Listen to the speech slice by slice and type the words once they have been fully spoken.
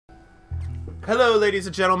Hello, ladies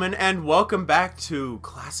and gentlemen, and welcome back to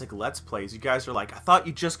Classic Let's Plays. You guys are like, I thought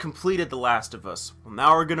you just completed The Last of Us. Well,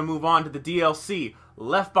 now we're gonna move on to the DLC,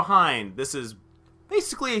 Left Behind. This is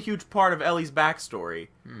basically a huge part of Ellie's backstory.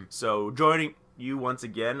 So, joining you once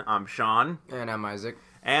again, I'm Sean. And I'm Isaac.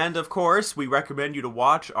 And, of course, we recommend you to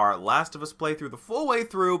watch our Last of Us playthrough the full way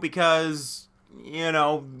through because, you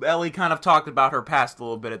know, Ellie kind of talked about her past a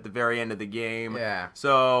little bit at the very end of the game. Yeah.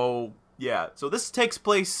 So, yeah. So this takes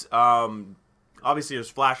place, obviously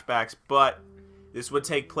there's flashbacks, but this would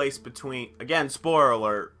take place between, again, spoiler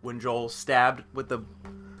alert, when Joel stabbed with the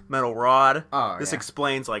metal rod. Oh, This yeah.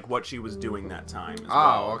 explains, like, what she was doing that time as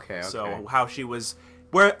well. Oh, okay. So how she was,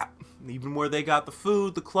 where they got the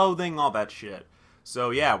food, the clothing, all that shit.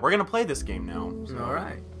 So yeah, we're gonna play this game now. So,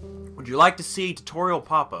 Alright. would you like to see tutorial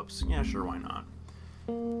pop-ups? Yeah, sure, why not?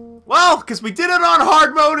 Well, because we did it on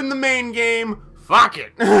hard mode in the main game. Fuck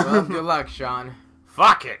it. Well, good luck, Sean.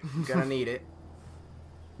 Fuck it. Gonna need it.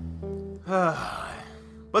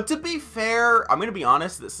 But to be fair, I'm gonna be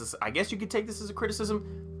honest, this is, I guess you could take this as a criticism.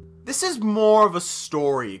 This is more of a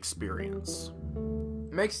story experience.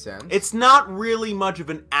 Makes sense. It's not really much of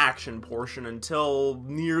an action portion until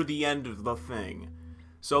near the end of the thing.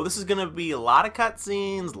 So this is gonna be a lot of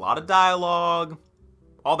cutscenes, a lot of dialogue,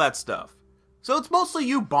 all that stuff. So it's mostly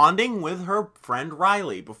you bonding with her friend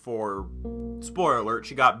Riley before, spoiler alert,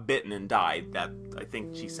 she got bitten and died. That, I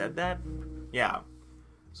think she said that? Yeah.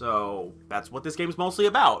 So that's what this game is mostly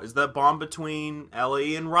about, is the bond between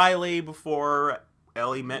Ellie and Riley before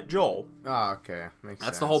Ellie met Joel. Oh, okay. Makes sense.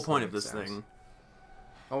 That's the whole point of Makes this sense. thing.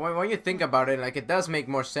 Well, when you think about it, like, it does make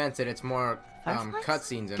more sense that it's more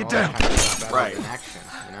cutscenes and Get all down. that kind of stuff rather Right. than action,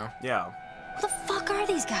 you know? Yeah. Who the fuck are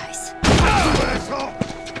these guys? Stay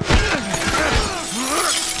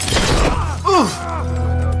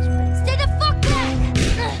the fuck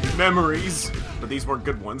back! Memories. But these weren't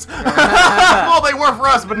good ones. Well, they were for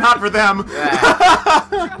us, but not for them.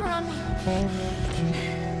 Come on.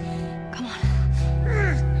 Come on.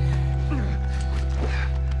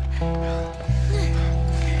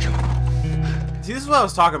 See, this is what I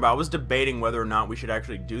was talking about. I was debating whether or not we should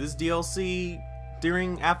actually do this DLC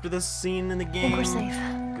after this scene in the I game. think we're safe.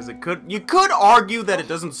 Because you could argue that it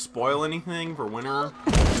doesn't spoil anything for Winter.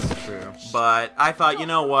 That's true. But I thought, you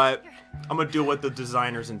know what? I'm gonna do what the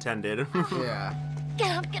designers intended. Yeah.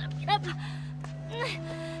 Get up, get up, get up. You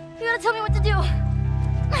gotta tell me what to do.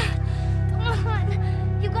 Come on.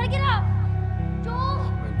 You gotta get up. Joel.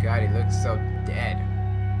 Oh my god, he looks so dead.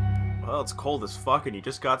 Well, it's cold as fuck, and you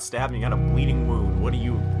just got stabbed, and you got a bleeding wound. What do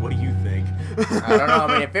you think? I don't know, I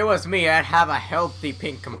mean, if it was me, I'd have a healthy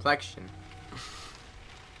pink complexion.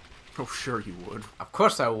 Oh, sure you would. Of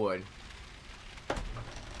course I would.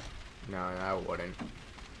 No, I wouldn't.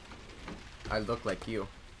 I look like you.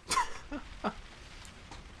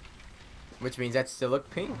 Which means I'd still look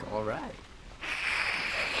pink, alright.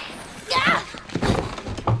 Yeah!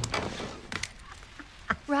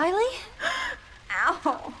 Riley?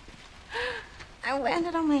 Ow. I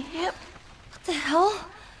landed on my hip. What the hell?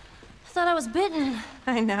 I thought I was bitten.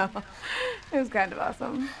 I know. It was kind of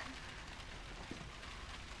awesome.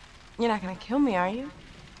 You're not gonna kill me, are you?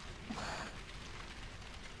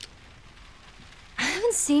 I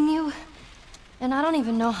haven't seen you, and I don't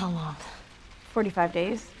even know how long. 45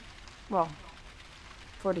 days. Well,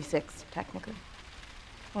 46, technically.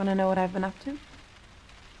 Wanna know what I've been up to?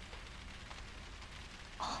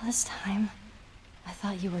 All this time, I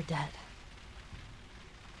thought you were dead.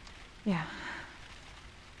 Yeah.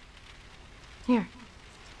 Here.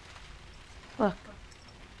 Look.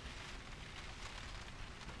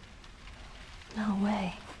 No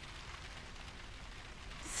way.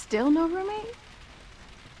 Still no roommate?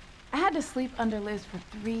 I had to sleep under Liz for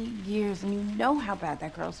 3 years, and you know how bad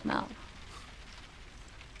that girl smelled.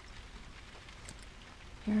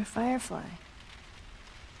 You're a firefly.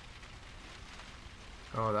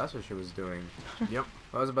 Oh, that's what she was doing. Yep.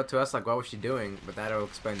 I was about to ask, like, what was she doing? But that'll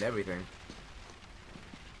explain everything.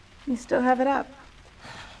 You still have it up.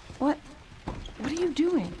 What are you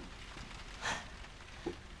doing?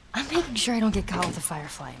 I'm making sure I don't get caught with a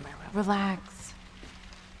firefly in my room. Relax.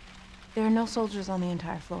 There are no soldiers on the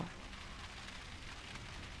entire floor.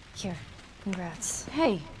 Here, congrats.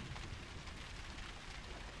 Hey.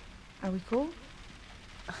 Are we cool?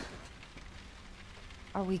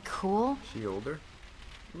 Are we cool? She older?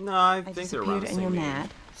 No, I I think they're around disappeared the and same you're age. mad.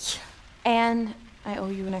 And I owe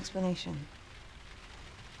you an explanation.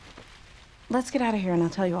 Let's get out of here and I'll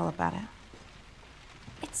tell you all about it.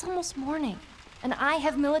 It's almost morning, and I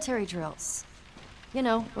have military drills. You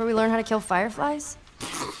know, where we learn how to kill fireflies.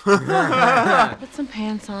 Put some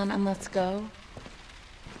pants on and let's go.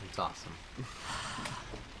 It's awesome.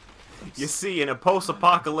 You see, in a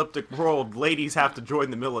post-apocalyptic world, ladies have to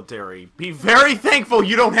join the military. Be very thankful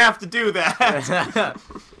you don't have to do that.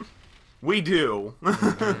 We do.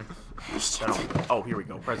 Oh, here we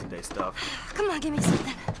go. Present day stuff. Come on, give me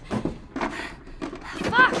something.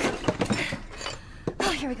 Fuck!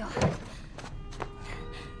 Oh, here we go.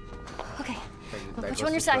 Okay, I'll put you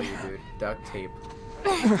on your side. Dude. Duct tape.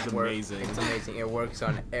 It's amazing. It's amazing. It works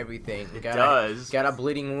on everything. It does. Got a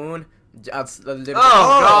bleeding wound. Oh,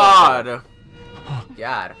 God.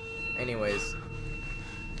 God. Anyways.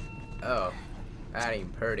 Oh. That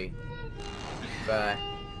ain't pretty. But,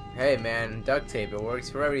 hey man, duct tape, it works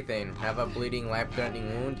for everything. Have a bleeding, life-threatening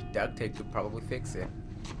wound, duct tape could probably fix it.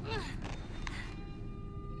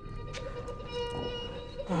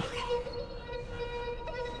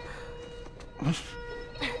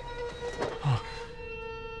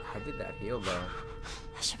 How did that heal though?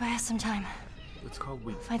 I should buy us some time. It's called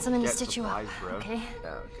we Find something to get stitch you up, supplies, bro. okay? Oh,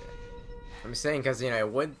 okay. I'm saying because, you know, it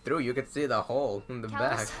went through, you could see the hole in the back.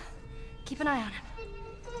 Callus, keep an eye on him.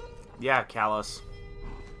 Yeah, Callus.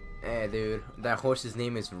 Hey dude, that horse's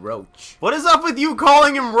name is Roach. What is up with you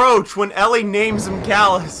calling him Roach when Ellie names him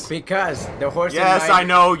Callus? Because the horse Yes, in my... I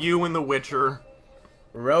know, you and The Witcher.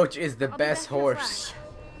 Roach is the I'll be best back in a horse.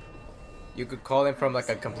 You could call him from like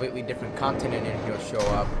a completely different continent and he'll show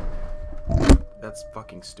up. That's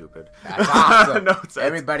fucking stupid. That's awesome. No, it's-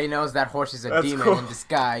 Everybody knows that horse is a That's demon cool. in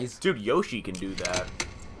disguise. Dude, Yoshi can do that.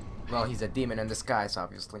 Well, he's a demon in disguise,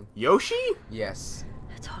 obviously. Yoshi? Yes.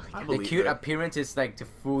 Totally. I The believe cute it. appearance is like to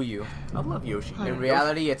fool you. I love Yoshi. In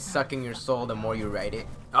reality, it's sucking your soul the more you write it.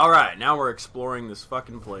 Alright, now we're exploring this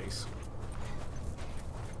fucking place.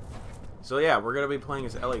 So yeah, we're gonna be playing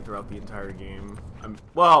as Ellie throughout the entire game.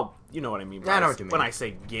 Well, you know what I mean. I know what you mean. When I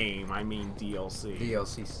say game, I mean DLC.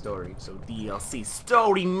 DLC story. So DLC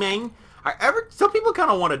story, man. Some people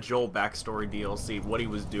kind of want a Joel backstory DLC, what he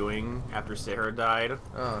was doing after Sarah died.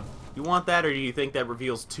 You want that, or do you think that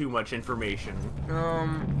reveals too much information?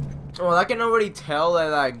 Well, I can already tell that,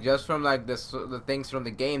 like, just from like the things from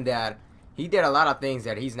the game that he did a lot of things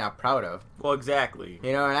that he's not proud of. Well, exactly.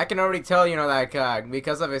 You know, and I can already tell, you know, like,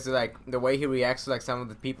 because of his, like, the way he reacts to, like, some of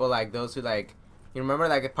the people, like, those who, like, you remember,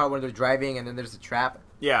 like, the part when they're driving and then there's a trap?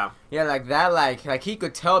 Yeah. Yeah, like, that, like, he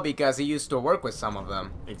could tell because he used to work with some of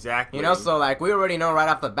them. Exactly. You know, so, like, we already know right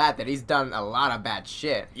off the bat that he's done a lot of bad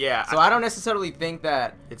shit. Yeah. So I don't necessarily think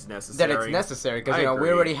that it's necessary. Because, you know,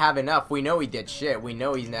 we already have enough. We know he did shit. We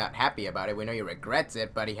know he's not happy about it. We know he regrets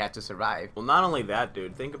it, but he had to survive. Well, not only that,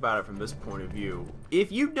 dude. Think about it from this point of view.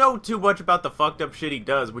 If you know too much about the fucked up shit he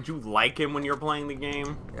does, would you like him when you're playing the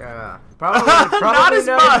game? Yeah. Probably not as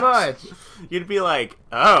not much. You'd be like,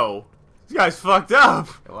 oh, this guy's fucked up.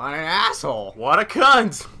 What an asshole. What a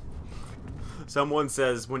cunt. Someone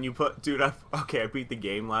says when you put, dude, I beat the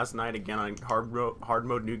game last night again on hard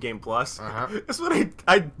mode new game plus. That's when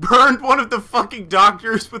I burned one of the fucking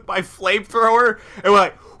doctors with my flamethrower and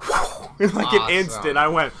went like, in like an instant. I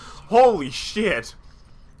went, holy shit.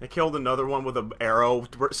 I killed another one with an arrow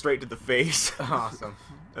straight to the face. Awesome.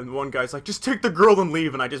 And one guy's like, just take the girl and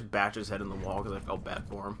leave, and I just bashed his head in the wall because I felt bad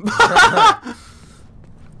for him.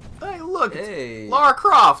 Hey, look, hey. it's Lara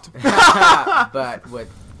Croft. But with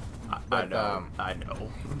I know. I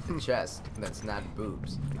know. the chest, that's not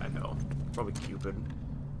boobs. I know. Probably Cupid.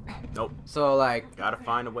 Nope. So like, Gotta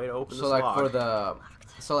find a way to open so this like lock.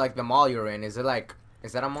 so like the mall you're in, is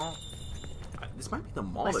that a mall? This might be the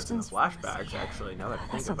mall that's in the flashbacks, actually. Now that I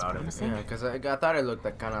think about it. Yeah, because I thought it looked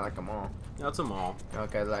like kind of like a mall. No, it's a mall.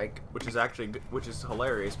 Okay, like. Which is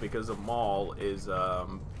hilarious because a mall is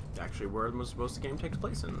actually where most of the game takes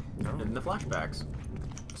place in the flashbacks.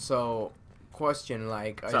 So, question,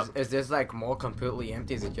 like, is this like mall completely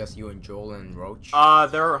empty? Is it just you and Joel and Roach?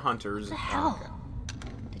 There are hunters. What the hell? Okay.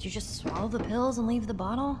 Did you just swallow the pills and leave the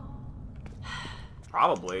bottle?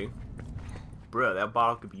 Probably. Bruh, that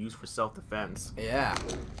bottle could be used for self-defense. Yeah.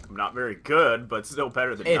 I'm not very good, but still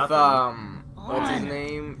better than If nothing. what's his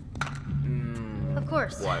name? Of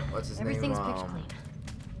course. What? What's his Everything's name? picture clean.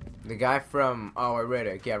 The guy from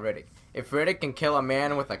Riddick. Yeah, Riddick. If Riddick can kill a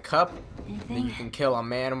man with a cup, then Anything? you can kill a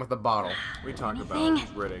man with a bottle. We talked about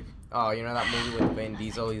Anything? Riddick. Oh, you know that movie with Vin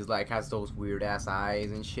Diesel? He's like has those weird ass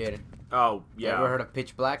eyes and shit. Oh, You yeah. ever heard of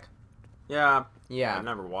Pitch Black? Yeah. Yeah. I've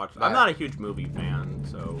never watched it. That- I'm not a huge movie fan,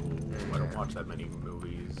 so I don't watch that many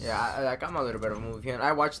movies. Yeah, I'm a little bit of a movie fan.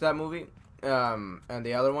 I watched that movie, and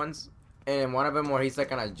the other ones, and one of them where he's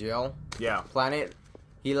like on a jail Yeah. planet.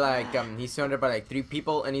 He like he's surrounded by like 3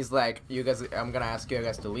 people, and he's like, "You guys, I'm gonna ask you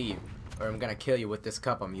guys to leave, or I'm gonna kill you with this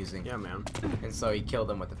cup I'm using." Yeah, man. And so he killed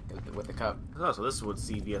them with the cup. Oh, so this is what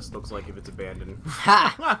CVS looks like if it's abandoned.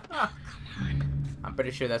 Ha! I'm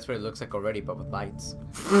pretty sure that's what it looks like already, but with lights.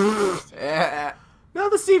 No,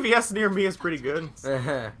 the CVS near me is pretty good.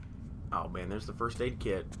 Oh man, there's the first aid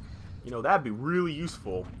kit. You know, that'd be really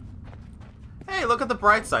useful. Hey, look at the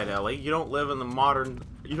bright side, Ellie. You don't live in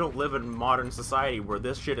modern society where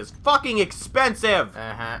this shit is fucking expensive.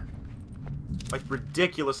 Like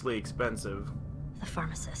ridiculously expensive. The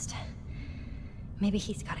pharmacist. Maybe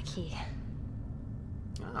he's got a key.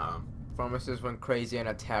 Ah. Pharmacist went crazy and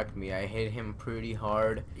attacked me. I hit him pretty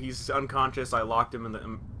hard. He's unconscious. I locked him in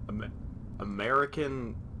the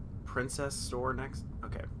American Princess store next.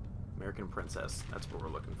 Okay. American Princess. That's what we're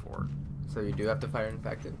looking for. So you do have to fight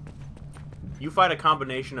infected? You fight a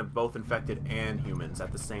combination of both infected and humans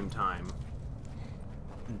at the same time.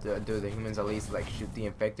 Do the humans at least like shoot the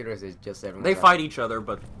infected, or is it just everyone? They fight each other,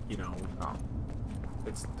 but you know,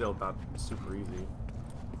 it's still about super easy.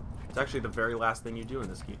 It's actually the very last thing you do in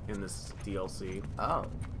this DLC. Oh.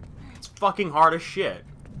 It's fucking hard as shit.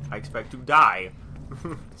 I expect to die.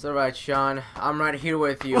 It's alright, Sean. I'm right here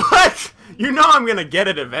with you. What? You know I'm gonna get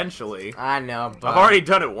it eventually. I know, but... I've already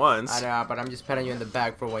done it once. I know, but I'm just patting you in the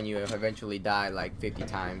back for when you eventually die like 50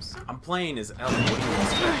 times. I'm playing as Ellie. What do you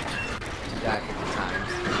expect? You die 50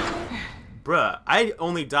 times. Bruh, I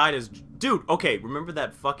only died as... Dude, okay, remember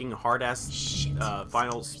that fucking hard-ass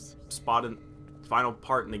final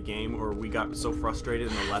part in the game where we got so frustrated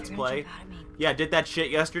in the Let's Play? Yeah, did that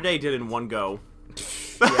shit yesterday, did it in one go.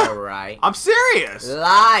 Yeah, right. I'm serious!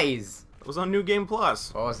 Lies! It was on New Game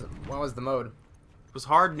Plus. What was the mode? It was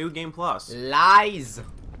hard New Game Plus. Lies!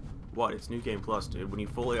 What? It's New Game Plus, dude. When you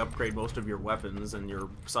fully upgrade most of your weapons and your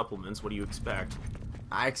supplements, what do you expect?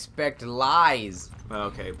 I expect lies.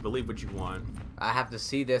 Okay, believe what you want. I have to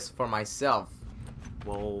see this for myself.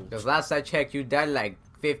 Well... Because last I checked, you died like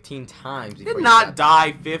 15 times. Did not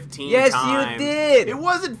die 15 yes, times. Yes, you did. It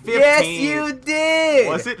wasn't 15. Yes, you did.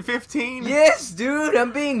 Was it 15? Yes, dude.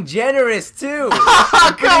 I'm being generous too. Come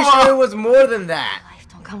I'm pretty on. sure it was more than that. Life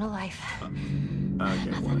don't come to life.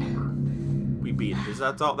 Okay, whatever. We beat it.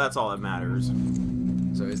 That's all that matters.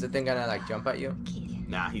 So is the thing gonna like jump at you? Key.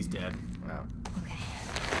 Nah, he's dead. Wow. Okay.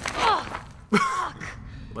 Oh, fuck.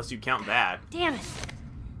 Unless you count that. Damn it.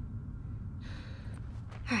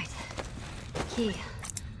 Alright. Key.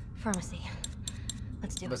 Pharmacy.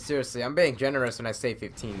 Let's do But it. seriously, I'm being generous when I say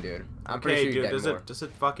 15, dude. I'm pretty Okay, sure you dude, dead more. does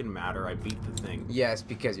it fucking matter? I beat the thing. Yes,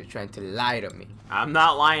 because you're trying to lie to me. I'm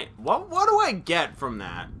not lying. What do I get from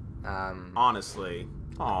that? Um, Honestly.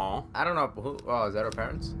 Aw. I don't know who. Oh, is that our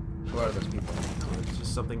parents? Who are those people? It's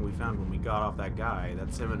just something we found when we got off that guy.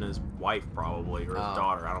 That's him and his wife, probably, or his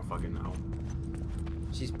daughter. I don't fucking know.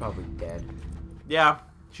 She's probably dead. Yeah,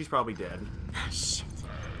 she's probably dead. Shit.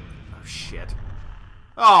 Oh, shit.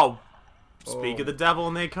 Oh! Speak of the devil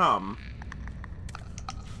and they come.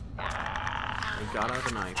 They got out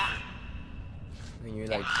the knife. Can you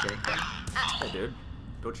like drink that? Hey, dude.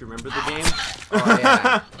 Don't you remember the game? Oh,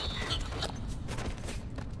 yeah.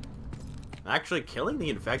 Actually, killing the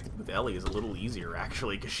infected with Ellie is a little easier,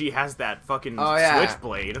 actually, because she has that fucking yeah.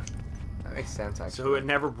 switchblade. That makes sense, actually. So it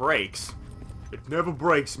never breaks. It never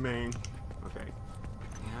breaks, man. Okay.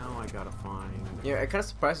 Now I gotta find... Yeah, it kind of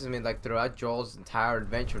surprises me, like, throughout Joel's entire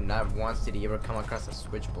adventure, not once did he ever come across a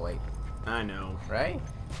switchblade. I know. Right?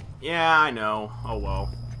 Yeah, I know. Oh,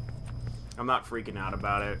 well. I'm not freaking out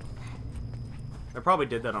about it. I probably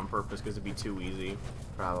did that on purpose because it'd be too easy.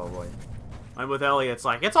 Probably. And with Ellie, it's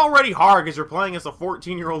like, it's already hard because you're playing as a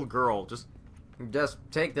 14-year-old girl. Just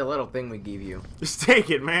take the little thing we give you. Just take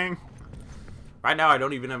it, man. Right now, I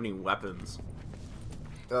don't even have any weapons.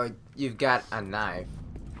 You've got a knife.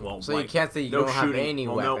 Well, so like, you can't say you no don't have any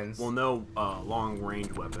weapons. No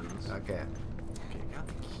long-range weapons. Okay. Okay, got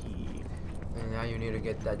the key. And now you need to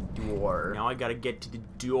get that door. Now I gotta get to the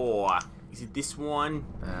door. Is it this one?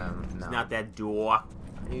 No. It's not that door.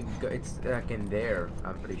 It's like in there,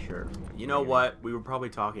 I'm pretty sure. You know what? We were probably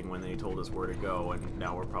talking when they told us where to go, and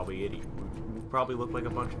now we're probably idiots. We probably look like a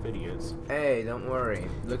bunch of idiots. Hey, don't worry.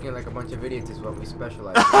 Looking like a bunch of idiots is what we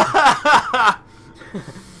specialize in.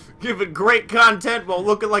 Giving great content while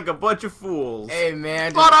looking like a bunch of fools. Hey,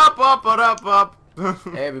 man. Up.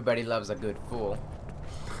 Everybody loves a good fool.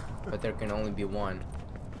 But there can only be one.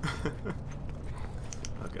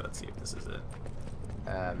 Okay, let's see if this is it.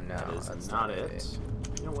 No, that's not it.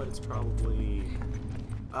 You know what? It's probably...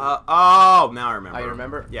 oh, now I remember. Oh, you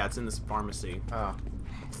remember? Yeah, it's in this pharmacy. Oh.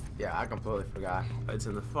 Yeah, I completely forgot. It's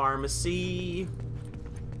in the pharmacy.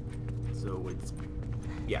 So it's...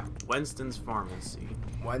 Yeah, Winston's Pharmacy.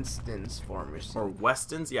 Winston's Pharmacy. Or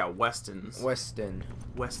Weston's? Yeah, Weston's. Winston.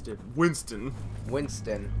 Winston.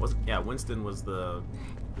 Yeah, Winston was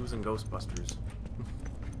he was in Ghostbusters.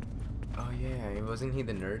 Oh, yeah. Wasn't he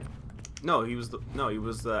the nerd? No, he was the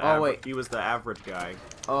wait. he was the average guy.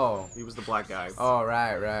 Oh. He was the black guy. Oh,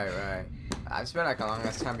 right. It's been like a long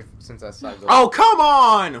ass time since I saw. Oh, come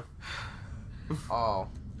on! Oh.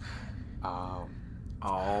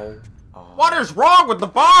 What is wrong with the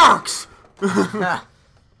box?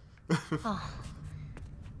 Oh.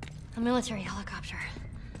 A military helicopter.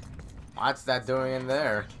 What's that doing in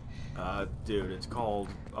there? Dude, it's called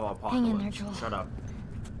Apocalypse. Hang in there, Joel. Shut up.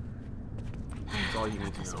 That's all you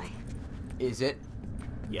need to This know. way. Is it?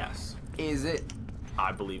 Yes. Is it?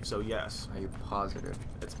 I believe so, yes. Are you positive?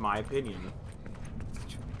 It's my opinion.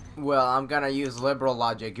 Well, I'm gonna use liberal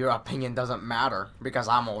logic. Your opinion doesn't matter because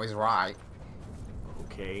I'm always right.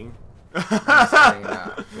 Okay. I'm saying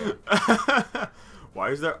that. Yeah. Why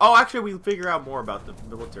is there... Oh, actually, we figure out more about the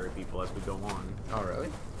military people as we go on. Oh, really?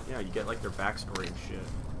 Yeah, you get, like, their backstory and shit.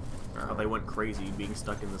 How they went crazy being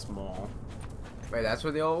stuck in this mall. Wait, that's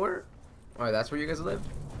where they all were? Wait, that's where you guys lived?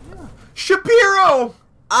 Yeah. Shapiro!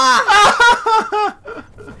 Ah!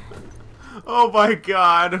 Oh my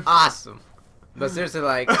god. Awesome. But seriously,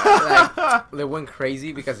 like they went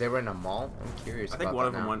crazy because they were in a mall? I'm curious. I think about one that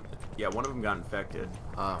of them now. went... Yeah, one of them got infected.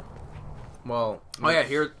 Oh. Well... Oh yeah,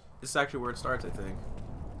 here... This is actually where it starts, I think.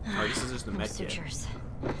 Oh, this is just the No med kit. sutures.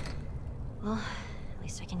 Well, at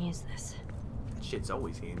least I can use this. Shit's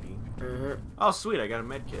always handy. Mhm. Oh, sweet, I got a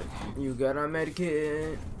med kit. You got a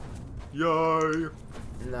medkit. Yay!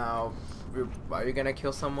 Now, are you gonna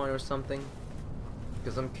kill someone or something?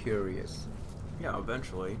 Because I'm curious. Yeah,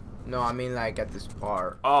 eventually. No, I mean like at this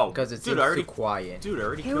part. Oh, because it dude, seems too quiet. Dude, I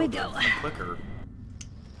already Here we killed go. the clicker.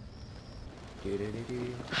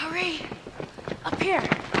 Hurry! Up here!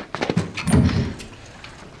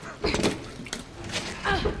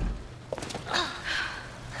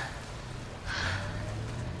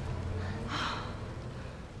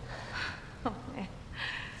 Oh, man.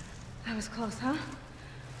 That was close, huh?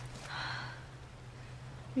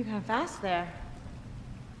 You're kind of fast there.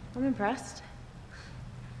 I'm impressed.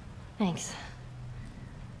 Thanks.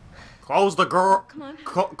 Close the girl. Come on.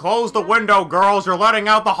 Close the window, girls. You're letting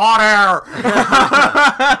out the hot air.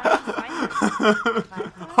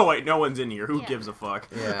 Oh wait, no one's in here. Who gives a fuck?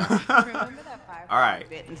 Yeah. Remember that firefighter All right.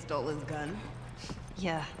 bit and stole his gun?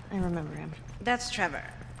 Yeah, I remember him. That's Trevor.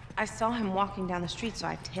 I saw him walking down the street, so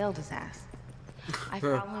I tailed his ass. I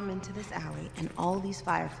followed him into this alley, and all these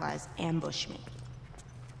fireflies ambushed me.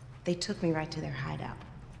 They took me right to their hideout,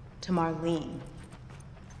 to Marlene.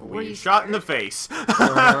 Were you shot in the face?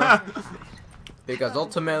 Because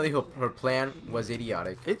ultimately her plan was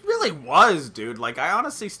idiotic. It really was, dude. Like, I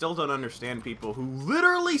honestly still don't understand people who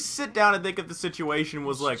literally sit down and think of the situation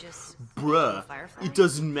was like, bruh, it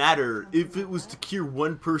doesn't matter. If it was to cure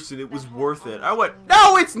one person, it was worth it. I went,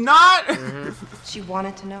 no, it's not! She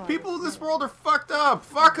wanted to know. People in this world are fucked up.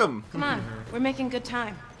 Fuck them. Come on, we're making good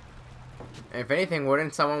time. If anything,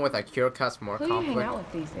 wouldn't someone with a cure cause more Who do you hang conflict? out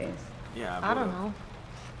with these days? Yeah, I don't know.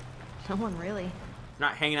 No one really.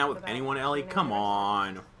 Not hanging out with anyone, Ellie? Come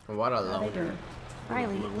on. What a How they loner. doing?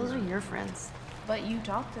 Riley, those are your friends. But you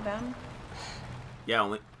talk to them. Yeah,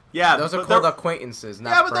 only... Yeah, Those are but called they're- acquaintances, not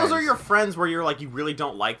Yeah, but friends. those are your friends where you're like, you really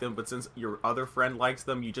don't like them, but since your other friend likes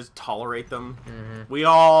them, you just tolerate them. We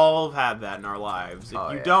all have that in our lives. If Oh,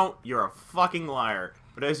 you yeah. don't, you're a fucking liar.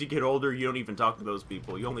 But as you get older, you don't even talk to those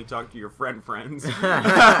people. You only talk to your friends.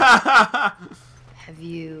 Have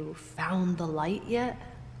you found the light yet?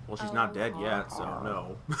 Well, she's not dead yet, so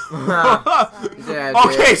no. Yeah,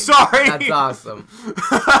 Okay, dude. sorry! That's awesome.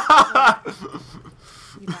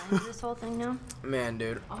 You buying into this whole thing now? Man,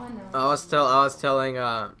 dude. Oh, no. I was telling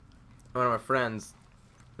one of my friends.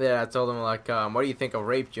 Yeah, I told him like, what do you think of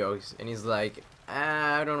rape jokes? And he's like,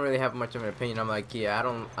 I don't really have much of an opinion. I'm like, yeah,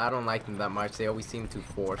 I don't like them that much. They always seem too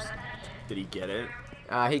forced. Did he get it?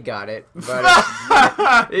 He got it,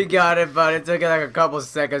 but he got it, but it took like a couple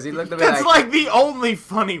seconds. He looked at me That's like the only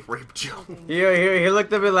funny rape joke. he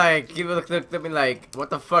looked at me like what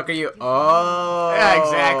the fuck are you? Oh, Yeah,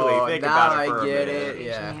 exactly. Think now about it for a I get minute. it.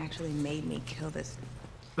 Yeah, She actually made me kill this.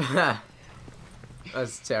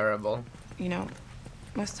 that's terrible. You know,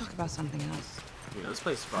 let's talk about something else. You know, this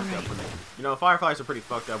place is fucked up when they... You know, fireflies are pretty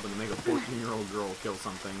fucked up when they make a 14-year-old girl kill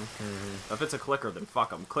something. If it's a clicker, then fuck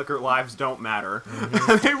them. Clicker lives don't matter.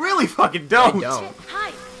 They really fucking don't. They don't.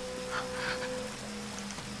 Hi.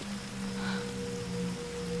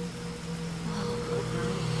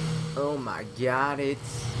 Oh my god,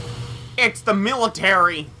 It's the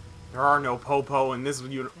military. There are no popo in this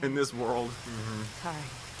world. Sorry.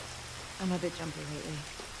 I'm a bit jumpy lately.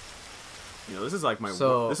 You know, this is like my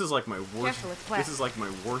So- this is like my worst. Careful, it's wet. This is like my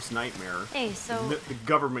worst nightmare. Hey, so The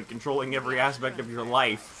government controlling every aspect of your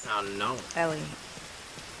life. Oh no. Ellie,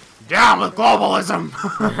 Down with globalism.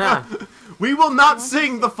 We will not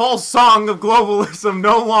sing the false song of globalism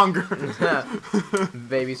no longer.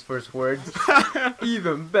 Baby's first words.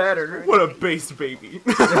 Even better. What a base baby.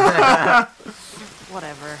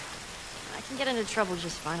 Whatever. I can get into trouble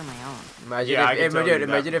just fine on my own. Imagine, Yeah, I can tell you that.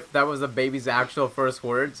 imagine if that was the baby's actual first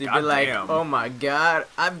words. You'd be like, Goddamn. oh my god,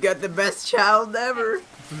 I've got the best child ever.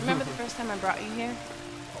 Remember the first time I brought you here?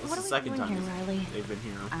 This What is are the we second doing time here, Riley? they've been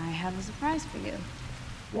here. I have a surprise for you.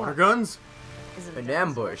 Water guns? Is it An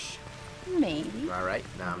ambush. Maybe. Alright,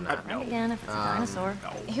 no, I'm not. No. Again, if it's a dinosaur. No,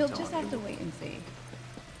 He'll I'm just telling have to you. wait and see.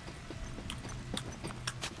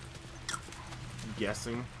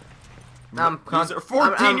 Guessing. These are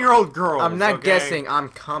 14-year-old girls. I'm not okay? guessing, I'm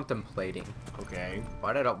contemplating. Okay.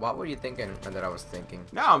 What were you thinking that I was thinking?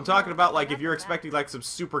 No, I'm talking about like if you're expecting like some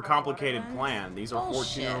super complicated plan. These are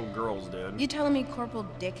Bullshit. 14-year-old girls, dude. You telling me Corporal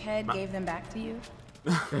Dickhead gave them back to you?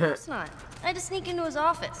 It's not. I had to sneak into his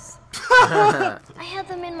office. I had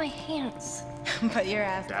them in my hands. But your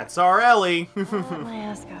ass. That's our Ellie. My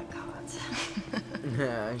ass got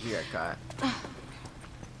caught. She got caught.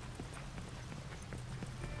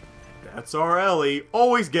 That's our Ellie.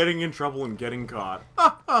 Always getting in trouble and getting caught.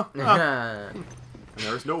 And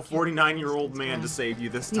there's no 49-year-old man to save you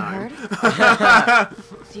this You time. heard?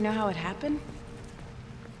 Do you know how it happened?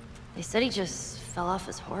 They said he just fell off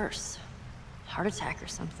his horse. Heart attack or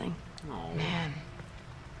something. Oh, Man.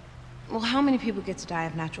 Well, how many people get to die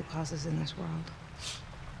of natural causes in this world?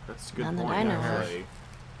 that's a good None that point. I know of. actually.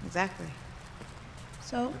 Exactly.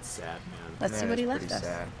 So, It's sad, man. let's see what he left pretty us.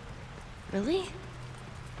 sad. Really? Yeah,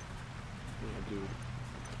 dude.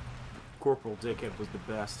 Corporal Dickhead was the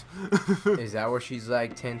best. Is that where she's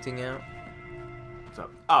like tenting out? What's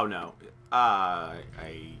up? Oh no.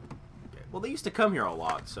 Well, they used to come here a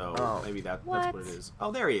lot, so Oh. maybe that's What? what it is.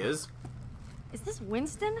 Oh, there he is. Is this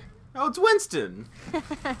Winston? Oh, it's Winston.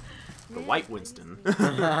 The white Winston.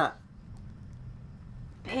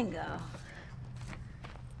 Bingo.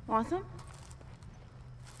 Want some?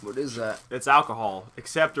 What is that? It's alcohol.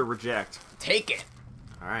 Accept or reject. Take it!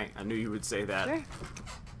 All right, I knew you would say that. Sure.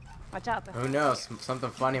 Watch out. Who knows? Something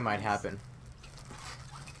funny might happen.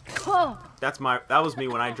 Oh, That was me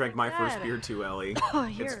when I drank my first beer too, Ellie.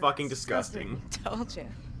 It's you're fucking disgusting. told you.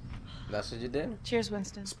 That's what you did? Cheers,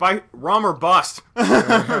 Winston. Rum or bust.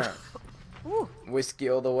 Ooh, Whiskey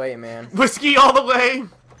all the way, man. Whiskey all the way.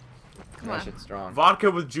 That shit's strong.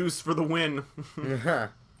 Vodka with juice for the win.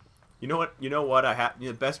 You know what?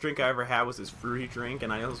 The best drink I ever had was this fruity drink,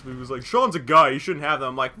 and I was like, "Sean's a guy. You shouldn't have that."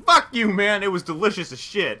 I'm like, "Fuck you, man! It was delicious as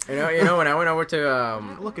shit." You know when I went over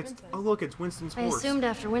to Look, it's Winston's I horse. assumed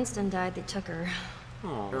after Winston died, they took her.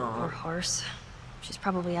 Aw. Poor horse. She's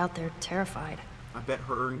probably out there terrified. I bet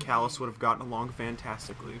her and Callus would have gotten along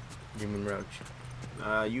fantastically. Human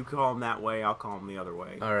Roach. You call him that way, I'll call him the other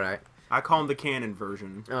way. Alright. I call him the canon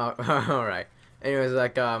version. Oh, alright. Anyways,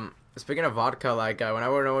 like, speaking of vodka, like, when I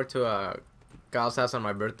went over to, Kyle's house on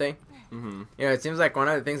my birthday, it seems like one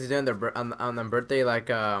of the things they do on their birthday, like,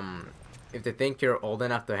 if they think you're old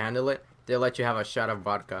enough to handle it, they'll let you have a shot of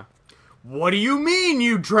vodka. What do you mean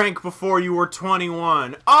you drank before you were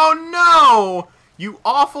 21? Oh no! You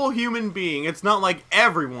awful human being. It's not like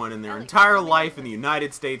everyone in their entire life in the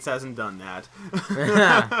United States hasn't done that.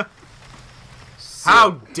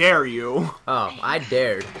 How dare you? Oh, I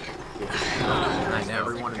dared. I know.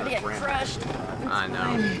 Everyone in their brand. I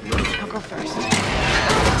know. I'll go first.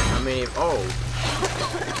 I mean, oh,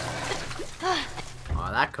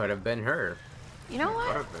 that could have been her. You know Could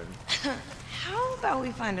what? have been. How about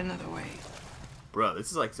we find another way? Bro,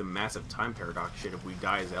 this is like some massive time paradox shit if we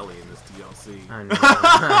die as Ellie in this DLC. I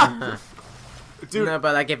know. Dude, No,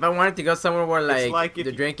 but like if I wanted to go somewhere where like if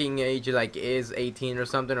the you- drinking age like is 18 or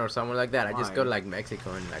something or somewhere like that, I just Why? go to like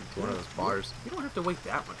Mexico and like to one of those bars. you don't have to wait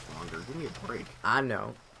that much longer. Give me a break. I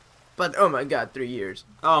know, but oh my god, 3 years.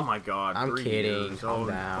 Oh my god. I'm 3 kidding. years. Calm Oh,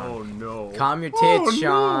 down. oh no. Calm your tits, Oh,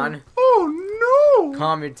 Sean. No. Oh no.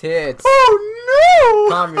 Calm your tits. Oh no.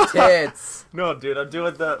 Calm your tits. No, dude, I'm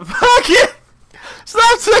doing the. Fuck it!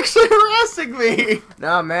 Stop sexually harassing me!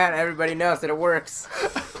 No, man, everybody knows that it works.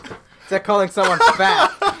 It's like calling someone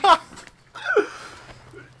fat.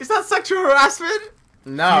 Is that sexual harassment?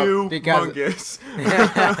 No, because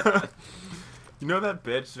Humongous. You know that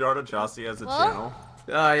bitch, Jordan Chelsea, has a What? channel?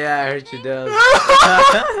 oh yeah, I heard she does.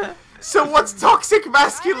 So what's toxic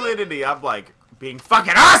masculinity? I'm like, being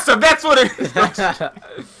fucking awesome, that's what it is!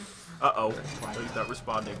 Uh-oh. Riley's not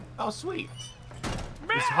responding. Oh, sweet.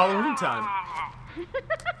 It's Halloween time.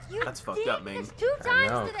 You That's fucked up, man. this 2 I times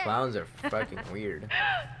know, today. clowns are fucking weird.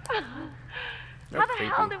 They're How the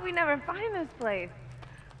hell creepy. did we never find this place?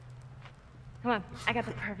 Come on, I got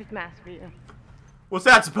the perfect mask for you. What's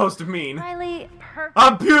that supposed to mean? Riley, perfect.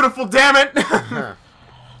 I'm beautiful, damn it! Huh.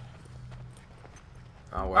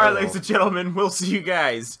 Oh, well. Alright, ladies and gentlemen, we'll see you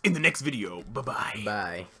guys in the next video. Bye-bye.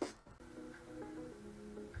 Bye.